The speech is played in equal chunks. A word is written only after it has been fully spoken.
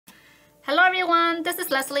Hello everyone, this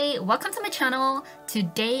is Leslie. Welcome to my channel.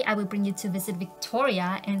 Today I will bring you to visit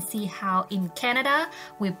Victoria and see how in Canada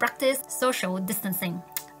we practice social distancing.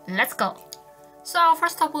 Let's go. So our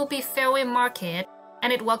first stop will be Fairway Market,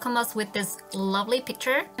 and it welcomes us with this lovely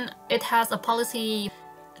picture. It has a policy: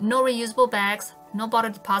 no reusable bags, no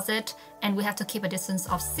bottle deposit, and we have to keep a distance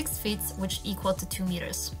of 6 feet, which equal to 2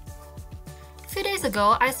 meters. A few days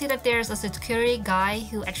ago, I see that there's a security guy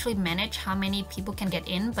who actually managed how many people can get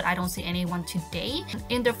in, but I don't see anyone today.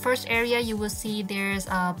 In the first area, you will see there's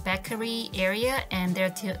a bakery area, and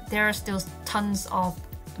there are still tons of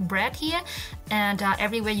bread here. And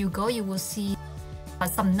everywhere you go, you will see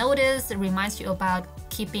some notice that reminds you about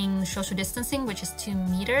keeping social distancing, which is 2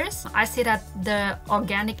 meters. I see that the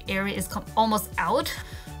organic area is almost out.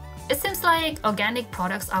 It seems like organic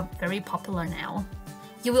products are very popular now.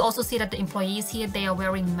 You will also see that the employees here, they are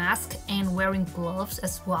wearing masks and wearing gloves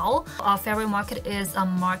as well. Fairway Market is a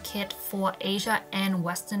market for Asian and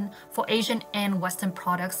Western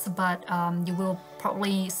products, but you will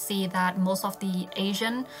probably see that most of the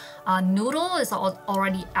Asian noodle is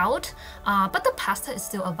already out, but the pasta is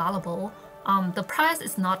still available. The price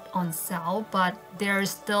is not on sale, but there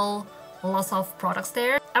is still lots of products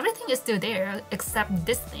there. Everything is still there except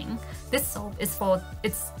this thing. This soap is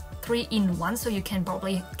it's 3-in-1, so you can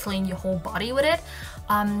probably clean your whole body with it.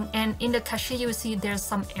 And in the cashier, you will see there's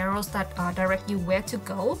some arrows that direct you where to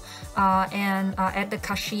go. At the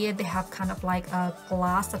cashier, they have kind of like a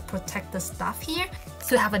glass that protect the staff here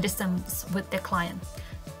to have a distance with their client.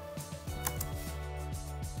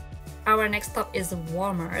 Our next stop is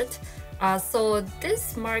Walmart. So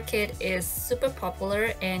this market is super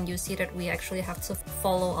popular, and you see that we actually have to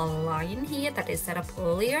follow a line here that is set up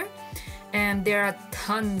earlier. And there are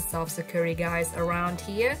tons of security guys around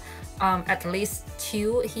here, at least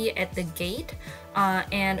 2 here at the gate.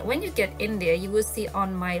 And when you get in there, you will see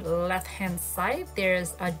on my left hand side,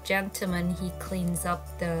 there's a gentleman. He cleans up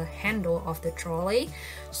the handle of the trolley.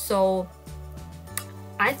 So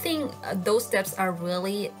I think those steps are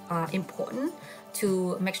really important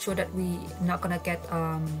to make sure that we're not gonna get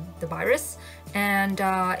the virus. And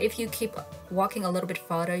if you keep walking a little bit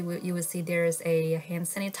further, you will see there's a hand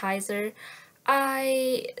sanitizer.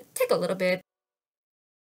 I take a little bit.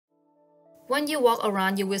 When you walk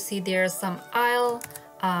around, you will see there's some aisle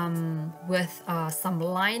with some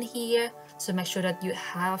line here, so make sure that you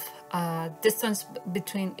have distance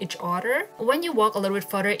between each other. When you walk a little bit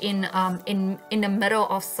further in the middle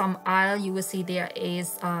of some aisle, you will see there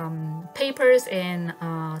is papers and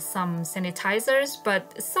some sanitizers,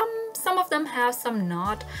 but some of them have, some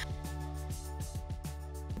not.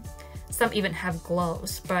 Some even have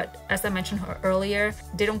gloves, but as I mentioned earlier,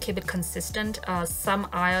 they don't keep it consistent. Some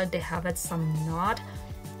aisle they have it, some not.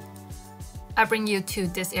 I bring you to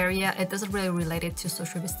this area. It doesn't really relate it to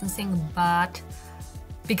social distancing, but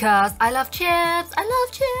because I love chips,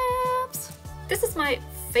 This is my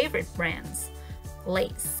favorite brands,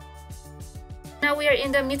 Lay's. Now we are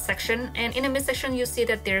in the meat section, and in the meat section you see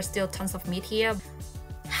that there's still tons of meat here.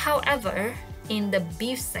 However, in the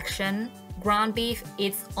beef section, ground beef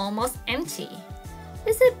is almost empty.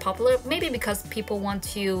 Is it popular? Maybe because people want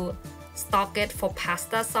to stock it for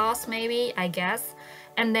pasta sauce, maybe, I guess.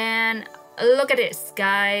 And then look at this,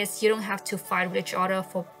 guys. You don't have to fight with each other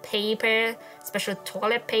for paper, special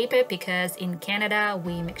toilet paper, because in Canada,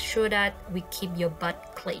 we make sure that we keep your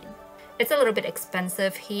butt clean. It's a little bit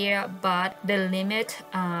expensive here, but they limit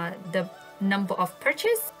the number of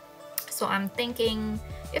purchase. So I'm thinking,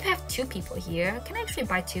 if I have 2 people here, can I actually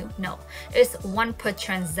buy 2? No, it's 1 per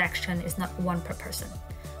transaction, it's not 1 per person.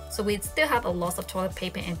 So we still have a lot of toilet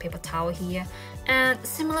paper and paper towel here. And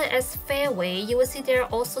similar as Fairway, you will see there are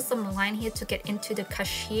also some line here to get into the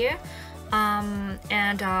cashier.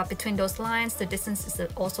 Between those lines, the distance is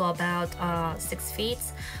also about 6 feet.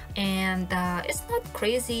 And it's not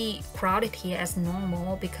crazy crowded here as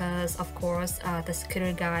normal, because of course the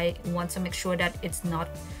security guy wants to make sure that it's not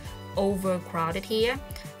overcrowded here.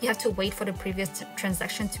 You have to wait for the previous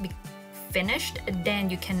transaction to be finished, and then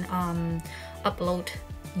you can upload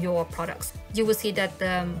your products. You will see that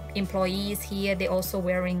the employees here, they're also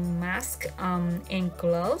wearing masks and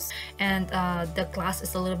gloves, and the glass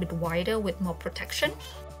is a little bit wider with more protection.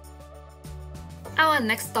 Our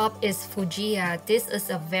next stop is Fujiya. This is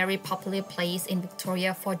a very popular place in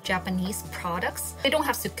Victoria for Japanese products. They don't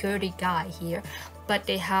have security guy here, but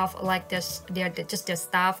they have like this, they're just their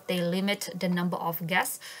staff. They limit the number of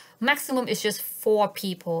guests, Maximum is just 4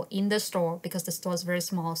 people in the store because the store is very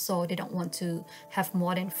small, so they don't want to have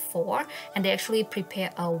more than 4. And they actually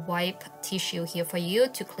prepare a wipe tissue here for you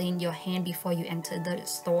to clean your hand before you enter the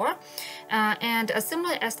store. And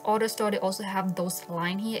similar as other store, they also have those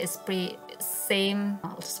line here. It's pretty same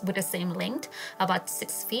with the same length, about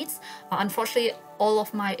 6 feet. Unfortunately, all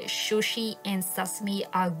of my sushi and sashimi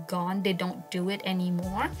are gone. They don't do it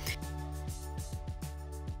anymore.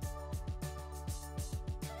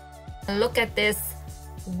 Look at this.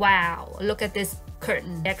 Wow, look at this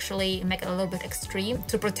curtain. They actually make it a little bit extreme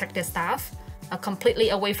to protect their staff completely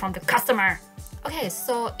away from the customer. Okay,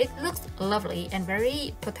 so it looks lovely and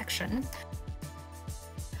very protection.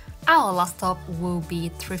 Our last stop will be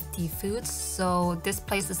Thrifty Foods. So this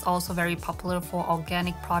place is also very popular for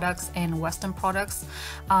organic products and Western products.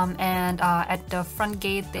 At the front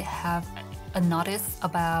gate, they have a notice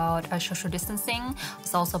about social distancing.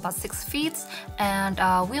 It's also about 6 feet, and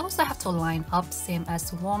we also have to line up, same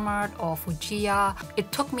as Walmart or Fujiya.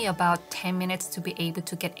 It took me about 10 minutes to be able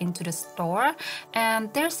to get into the store,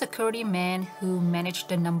 and there's a security man who managed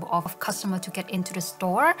the number of customers to get into the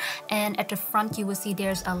store. And at the front you will see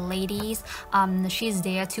there's a lady. She's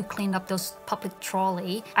there to clean up those public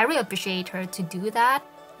trolley. I really appreciate her to do that.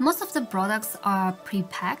 Most of the products are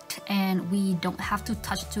pre-packed and we don't have to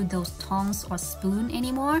touch to those tongs or spoon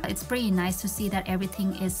anymore. It's pretty nice to see that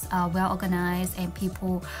everything is well organized and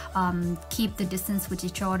people keep the distance with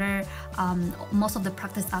each other. Most of the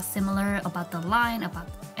practice are similar about the line, about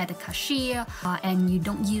at the cashier, and you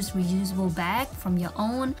don't use reusable bag from your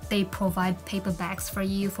own. They provide paper bags for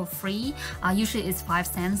you for free. Usually it's 5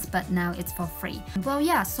 cents, but now it's for free. Well,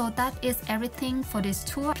 yeah, so that is everything for this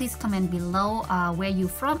tour. Please comment below where you're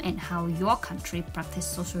from and how your country practice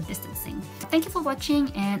social distancing. Thank you for watching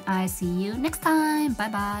and I see you next time. Bye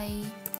bye.